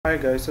Hi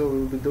guys, so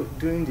we'll be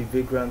doing the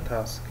Vagrant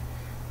task.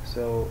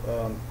 So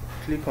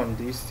click on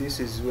this. This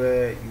is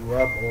where you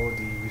have all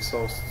the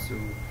resources to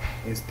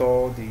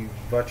install the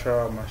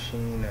virtual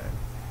machine and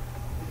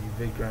the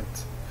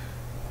Vagrant.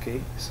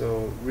 Okay,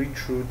 so read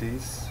through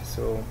this.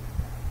 So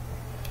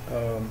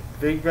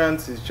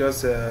Vagrant is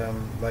just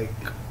like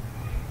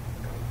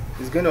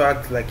it's going to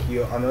act like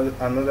your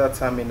another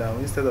terminal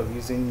instead of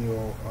using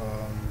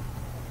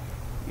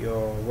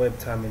your web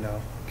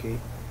terminal. Okay,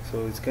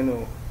 so it's going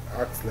to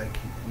act like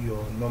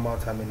your normal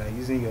terminal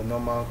using your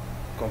normal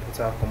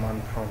computer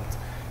command prompt,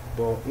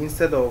 but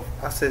instead of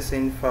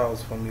accessing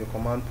files from your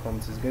command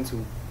prompt, it's going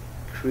to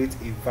create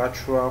a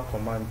virtual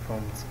command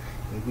prompt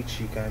in which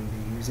you can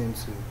be using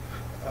to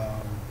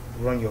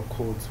run your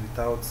codes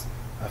without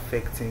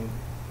affecting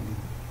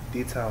the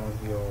data on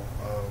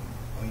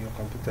your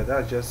computer.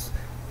 That's just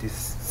the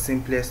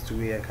simplest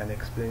way I can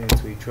explain it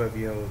to a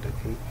 12-year-old.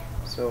 Okay,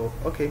 so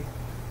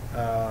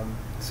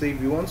so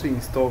if you want to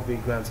install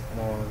Vagrant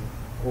on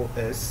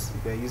OS,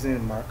 if you're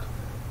using Mac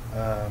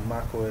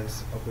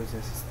OS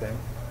operating system,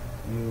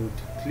 you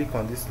would click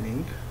on this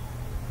link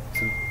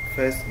to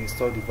first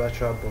install the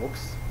virtual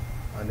box,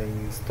 and then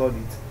you install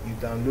it. You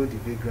download the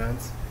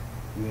Vagrant,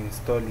 you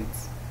install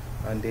it,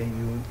 and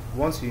then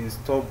once you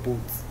install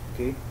both,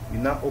 okay, you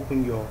now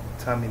open your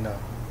terminal,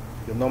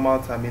 your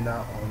normal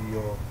terminal on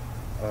your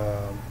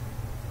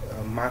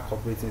Mac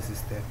operating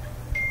system.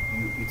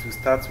 It will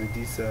start with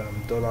this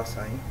dollar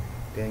sign,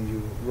 then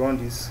you run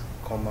this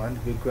command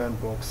vagrant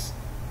box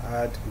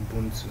add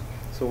Ubuntu.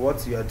 So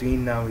what you are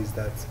doing now is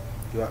that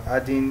you are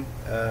adding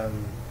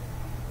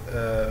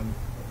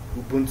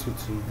Ubuntu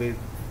to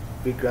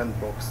vagrant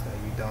box that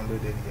you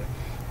downloaded here.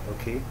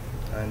 Okay,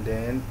 and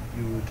then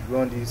you would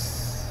run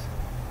this.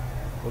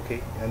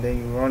 Okay, and then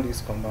you run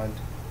this command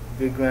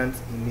vagrant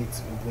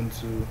init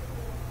Ubuntu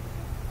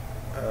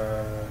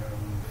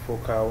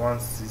focal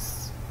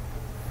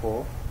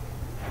 164,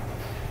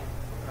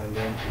 and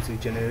then it will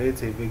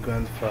generate a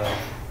vagrant file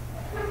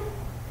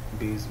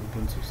based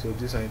Ubuntu. So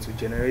this one, to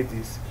generate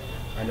this,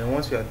 and then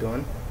once you are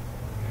done,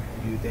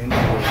 you then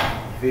go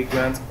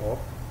vagrant up,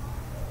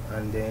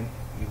 and then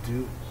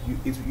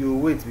you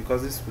wait,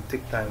 because this will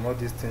take time. All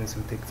these things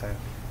will take time,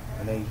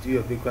 and then you do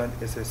your vagrant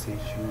SSH.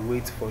 You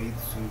wait for it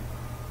to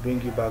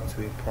bring you back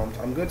to a prompt.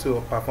 I'm going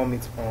to perform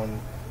it on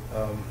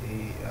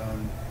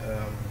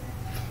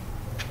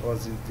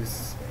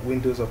this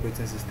Windows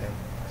operating system.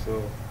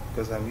 So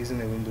because I'm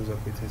using a Windows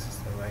operating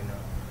system right now,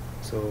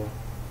 so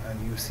and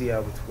you see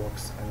how it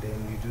works, and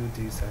then you do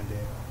this, and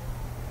then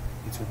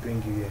it will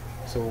bring you here.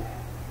 So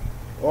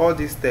all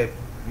this step,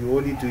 you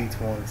only do it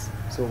once.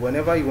 So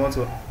whenever you want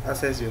to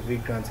access your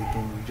Vagrant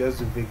again, you just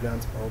do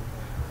Vagrant up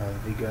and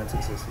Vagrant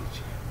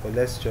SSH. But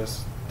let's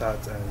just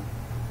start, and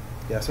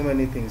there are so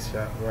many things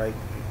right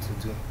to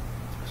do.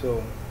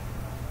 So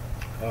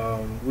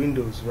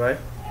Windows, right?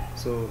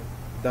 So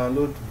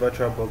download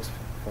VirtualBox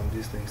from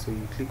this link. So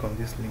you click on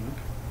this link,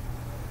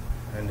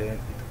 and then it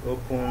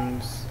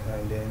opens,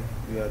 and then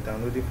we are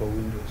downloading for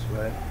Windows,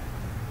 right?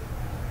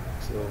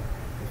 So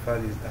the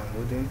file is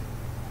downloading,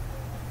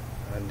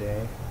 and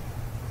then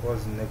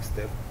what's the next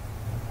step?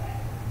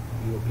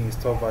 You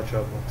install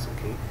VirtualBox.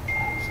 Okay,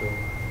 so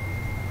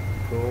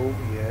go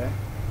here,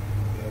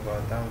 we have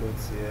our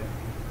downloads here.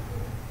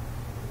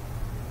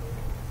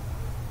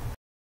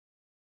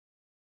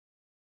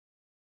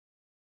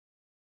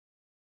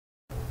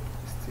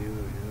 Still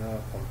is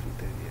not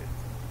completed yet.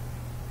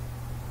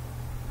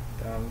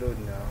 Download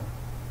now.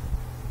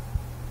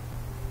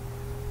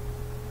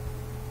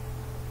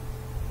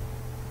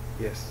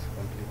 Yes,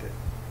 completed.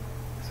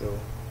 So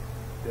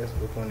just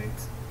open it.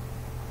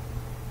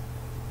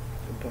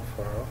 Open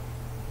file.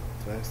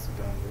 It wants to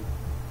download.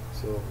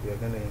 So we are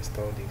going to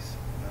install this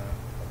now.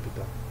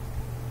 Computer.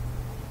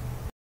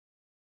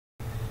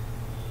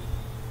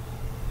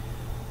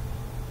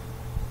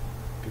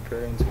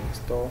 Preparing to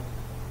install.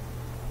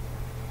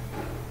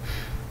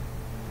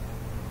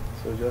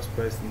 So just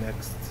press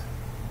next,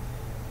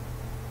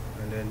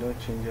 and then don't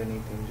change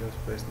anything, just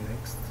press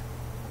next.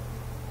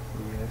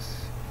 Yes,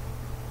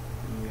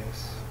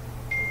 yes,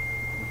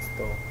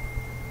 install.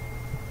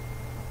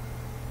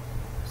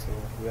 So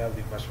we have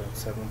the version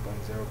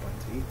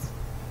 7.0.8,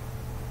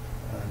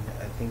 and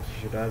I think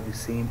you should have the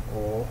same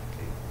or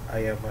a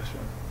higher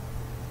version.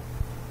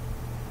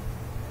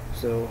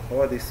 So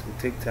all this will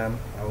take time.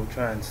 I will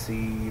try and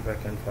see if I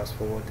can fast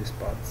forward this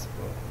part,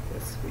 but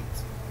let's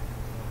wait.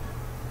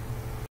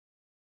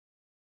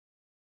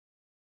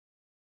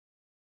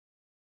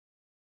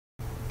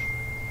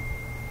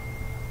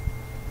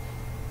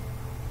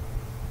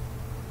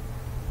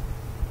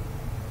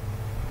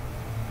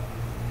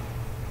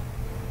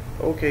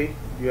 Okay,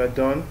 you are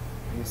done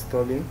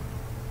installing,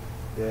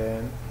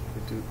 then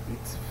we do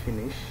it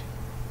finish,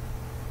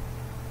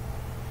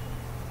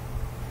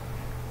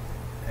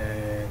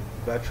 and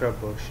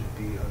VirtualBox should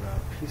be on our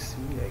PC,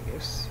 I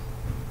guess.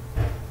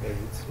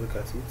 Look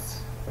at it,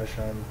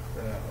 version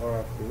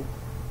Oracle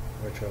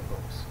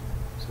VirtualBox.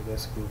 So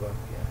let's go back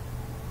here.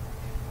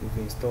 We've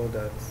installed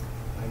that.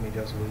 Let me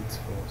just wait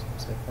for some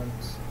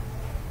seconds.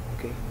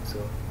 Okay, so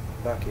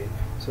back here.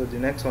 So the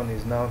next one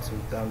is now to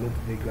download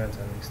Vagrant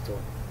and install.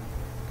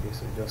 Okay,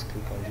 so just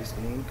click on this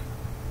link.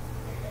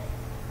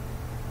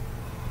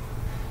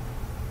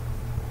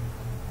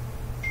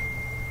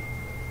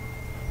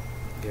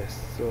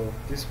 Yes, so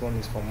this one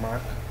is for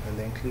Mac, and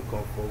then click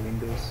on for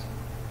Windows,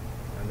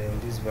 and then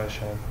this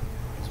version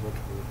is what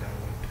we will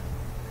download.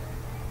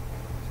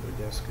 So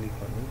just click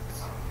on it,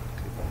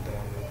 click on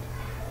download.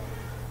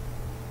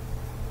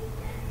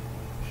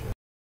 Sure.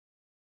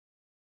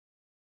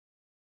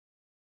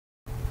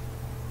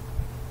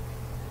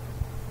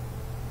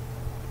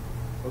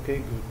 Okay,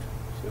 good.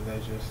 So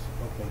let's just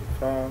open the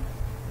file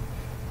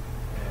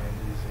and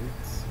use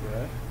it,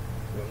 right?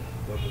 So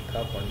double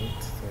tap on it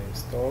to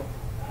install.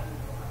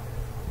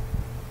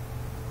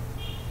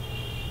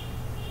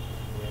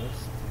 Yes,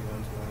 do you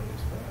want to run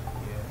this file?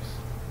 Yes.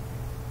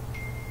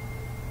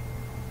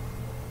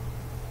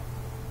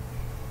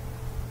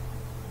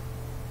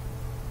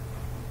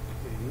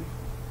 Okay.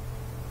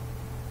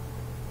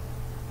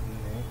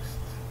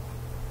 Next.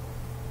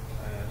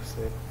 I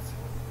accept.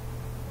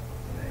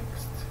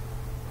 Next.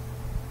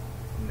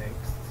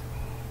 Next.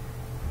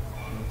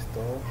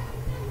 Install.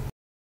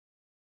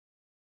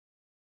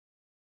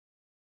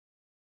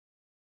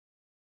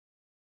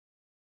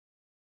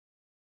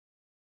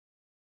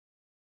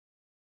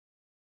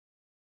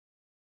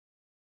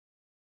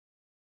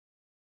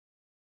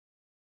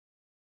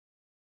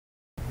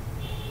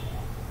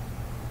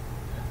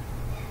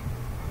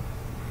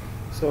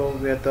 So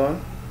we are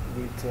done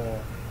with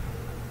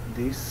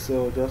this,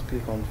 so just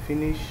click on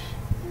finish.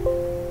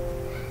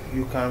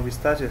 You can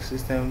restart your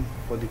system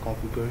for the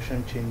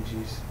configuration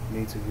changes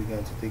made to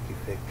Vagrant to take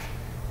effect.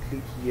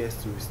 Click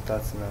yes to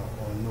restart now,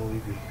 or no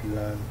if you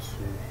plan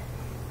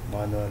to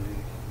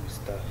manually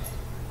restart.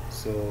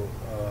 So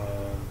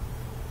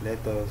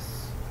let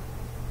us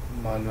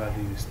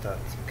manually restart,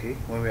 okay,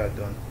 when we are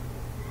done.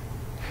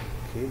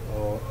 Okay,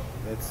 or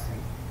let's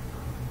see,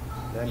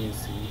 let me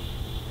see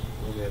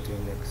what we are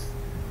doing next.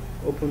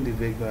 Open the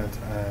Vagrant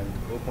and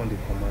open the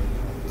command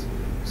prompt.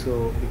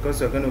 So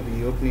because we're going to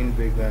be opening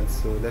Vagrant,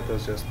 so let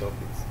us just stop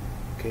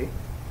it, okay,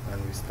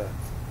 and restart.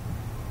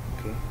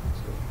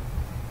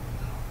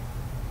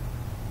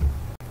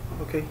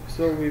 Okay,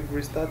 so we've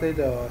restarted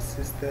our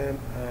system,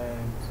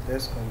 and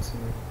let's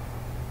continue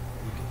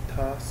with the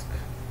task.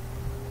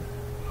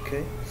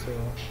 Okay, so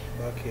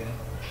back here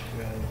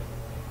we are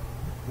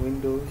in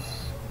Windows.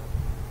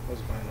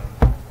 What's going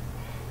on?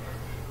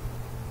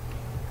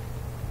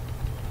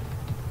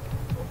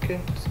 Okay,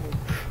 so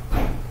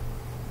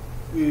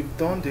we've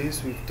done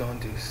this,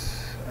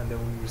 and then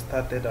we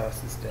restarted our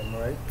system,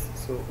 right?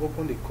 So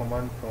open the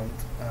command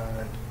prompt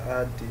and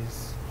add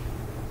this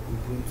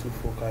Ubuntu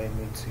focal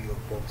image to your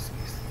box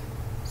list.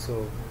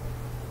 So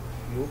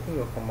you open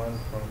your command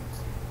prompt.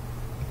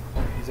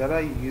 Is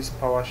either you use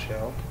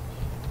PowerShell,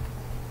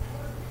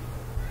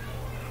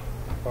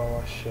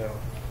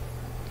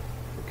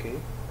 okay,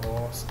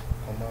 or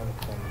command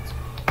prompt.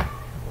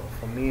 Well,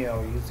 for me,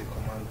 I'll use the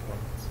command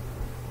prompt.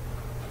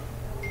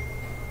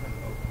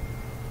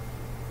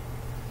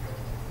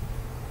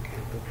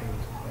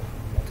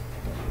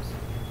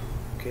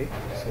 Okay,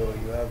 so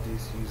you have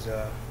this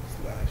user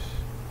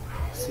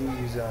 / C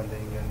user and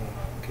then your name,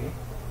 okay,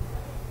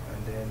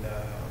 and then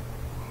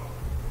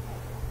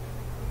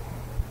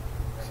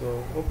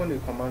so open the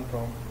command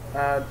prompt,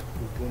 add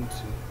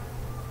Ubuntu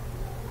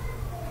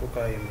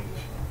focal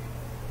image,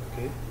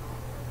 okay,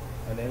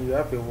 and then you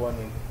have a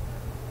warning.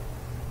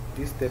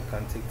 This step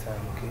can take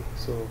time, okay,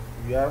 so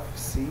you have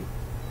C,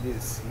 this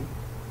is C,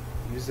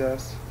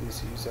 users,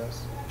 this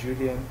users,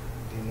 Julian,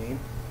 the name,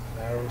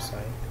 the arrow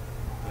sign,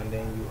 and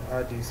then you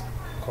add this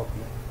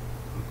copy.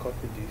 You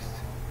copy this,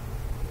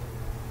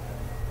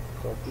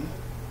 copy.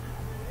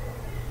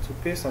 To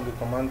paste on the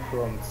command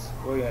prompt,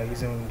 when you are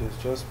using Windows,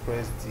 just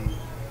press the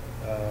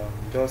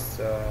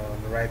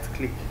right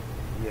click.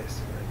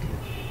 Yes, right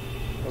click.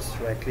 Just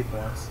right click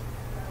once,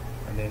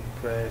 and then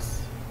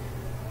press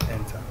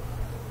enter.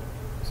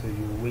 So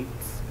you wait.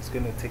 It's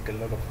going to take a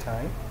lot of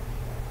time.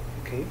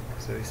 Okay,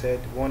 so he said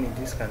warning,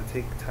 this can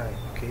take time.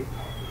 Okay,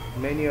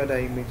 many other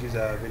images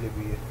are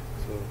available here,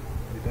 so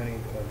we don't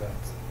need all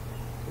that.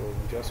 So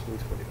we just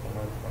wait for the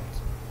command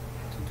prompt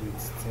to do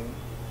its thing,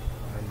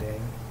 and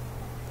then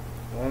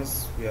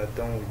once we are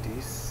done with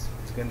this,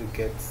 it's going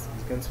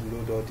to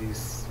load all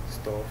this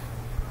stuff,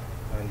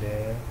 and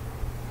then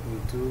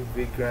we'll do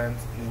Vagrant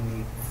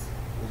init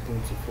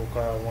Ubuntu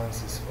focal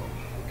 164.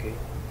 Okay,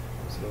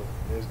 so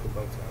let's go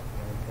back to our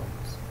command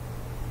prompt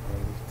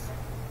and wait.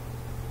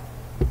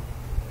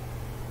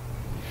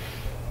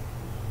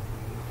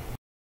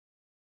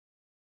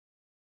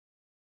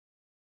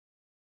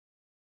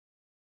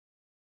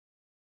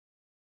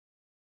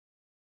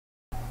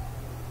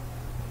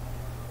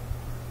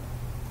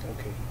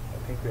 Okay, I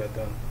think we are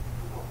done,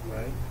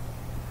 right?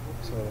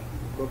 So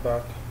go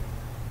back,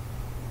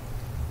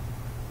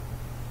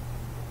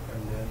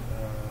 and then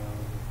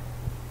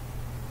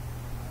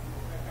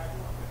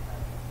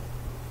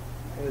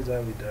where is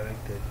that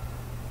redirected?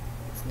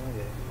 It's not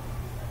there.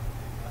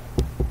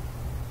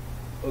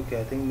 okay,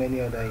 I think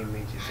many other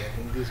images. I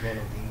think this is one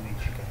of the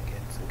images you can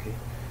get. Okay,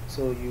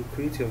 so you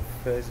create your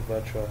first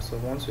virtual. So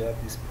once you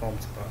have this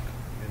prompt back,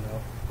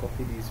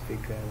 copy this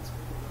Vagrant,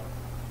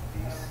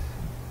 this,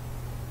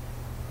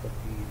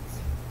 copy it,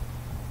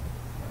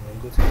 and then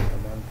go to the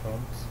command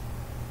prompt,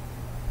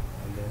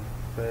 and then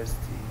press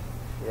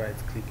the right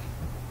click,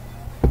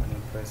 and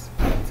then press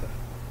enter.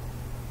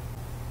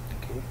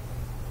 Okay,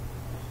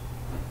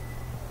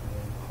 and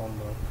then come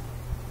back.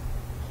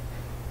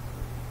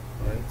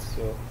 Right,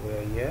 so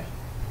we're here.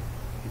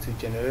 It will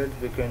generate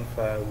Vagrant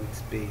file with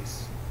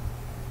space.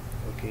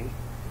 Okay,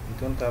 you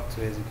don't have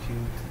to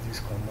execute this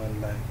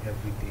command line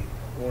every day,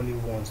 only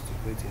once to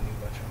create a new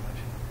virtual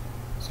machine.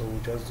 So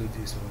we'll just do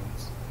this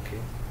once.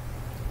 Okay,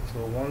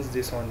 so once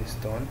this one is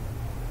done,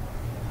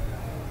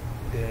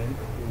 then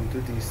we will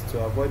do this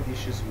to avoid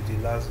issues with the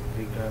last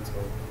Vagrant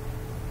of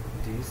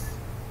this.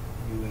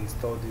 You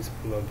install this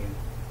plugin.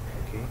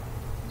 Okay,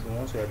 so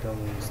once we are done,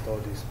 we install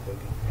this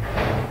plugin.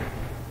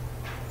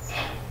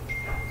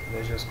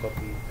 Let's just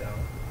copy it down.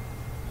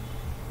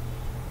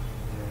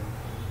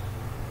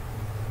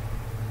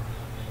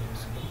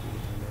 Let's copy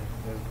it and then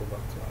let's go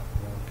back to our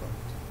command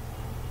prompt.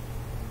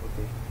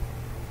 Okay.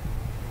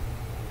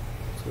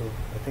 So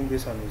I think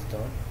this one is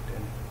done.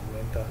 Then we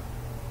enter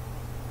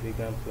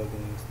Vagrant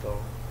plugin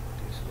install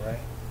this,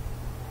 right?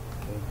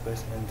 Then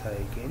press enter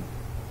again.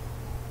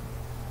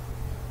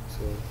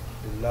 So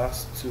the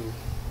last two,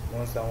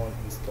 once that one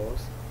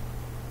installs,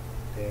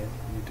 then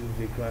you do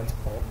Vagrant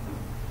up.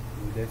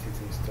 You let it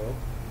install,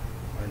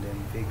 and then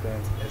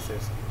Vagrant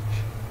SSH,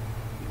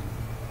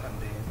 and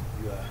then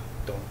you are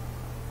done.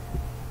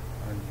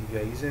 And if you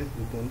are using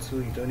Ubuntu,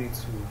 you don't need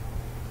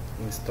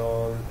to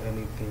install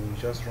anything.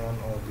 You just run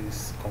all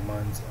these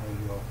commands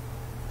on your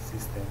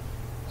system.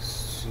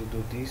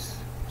 Sudo this,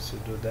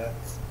 sudo that,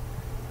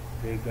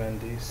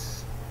 Vagrant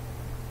this,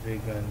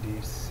 Vagrant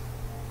this,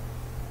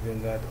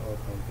 Vagrant up,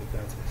 and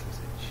Vagrant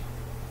SSH.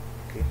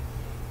 Okay,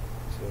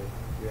 so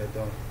we are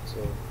done. So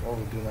what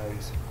we do now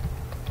is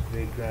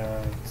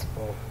Vagrant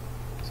up.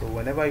 So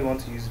whenever you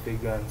want to use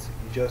Vagrant,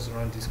 you just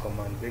run this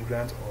command,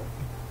 Vagrant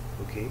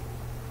up, okay,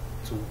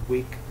 to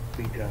wake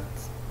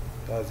Vagrant.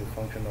 That's the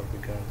function of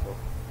Vagrant up,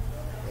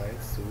 right?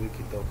 To wake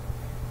it up.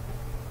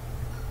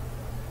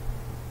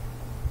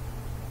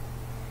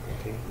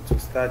 Okay, it will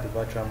start the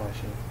virtual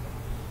machine.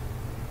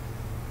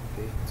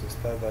 Okay, it will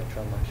start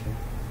virtual machine,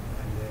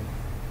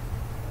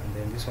 and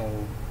then this one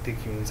will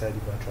take you inside the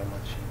virtual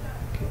machine.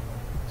 Okay,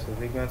 so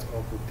Vagrant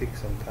up will take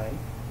some time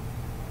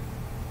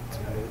to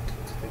load.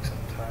 To take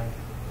some time.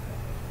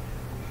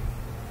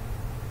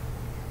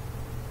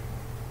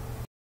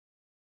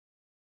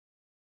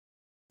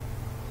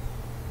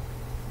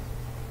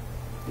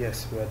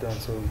 Yes, we are done.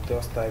 So we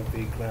just type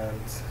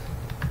Vagrant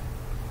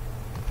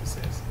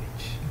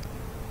SSH.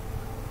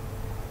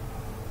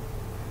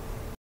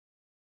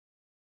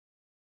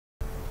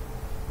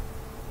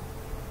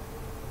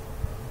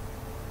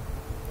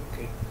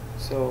 Okay,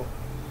 so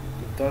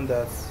we've done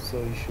that. So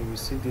you should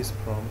receive this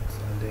prompt,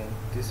 and then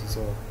this is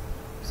all.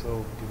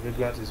 So the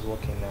Vagrant is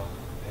working now,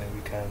 and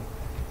we can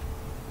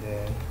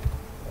then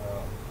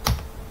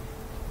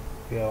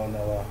we are on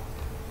our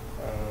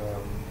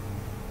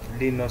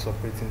Linux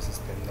operating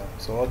system now.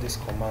 So all these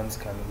commands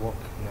can work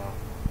now.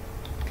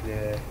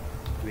 Clear.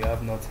 We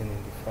have nothing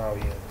in the file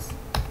yet.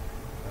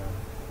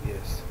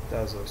 Yes,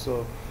 that's all.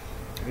 So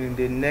in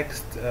the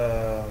next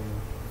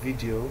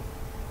video,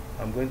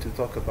 I'm going to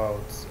talk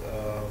about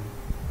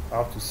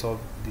how to solve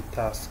the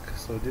task.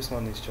 So this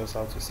one is just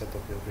how to set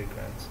up your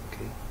Vagrant.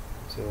 Okay,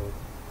 so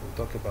we'll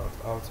talk about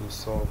how to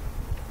solve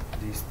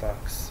these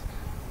tasks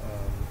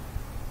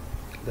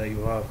that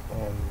you have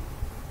on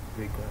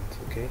Vagrant.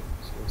 Okay,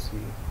 so see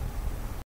you.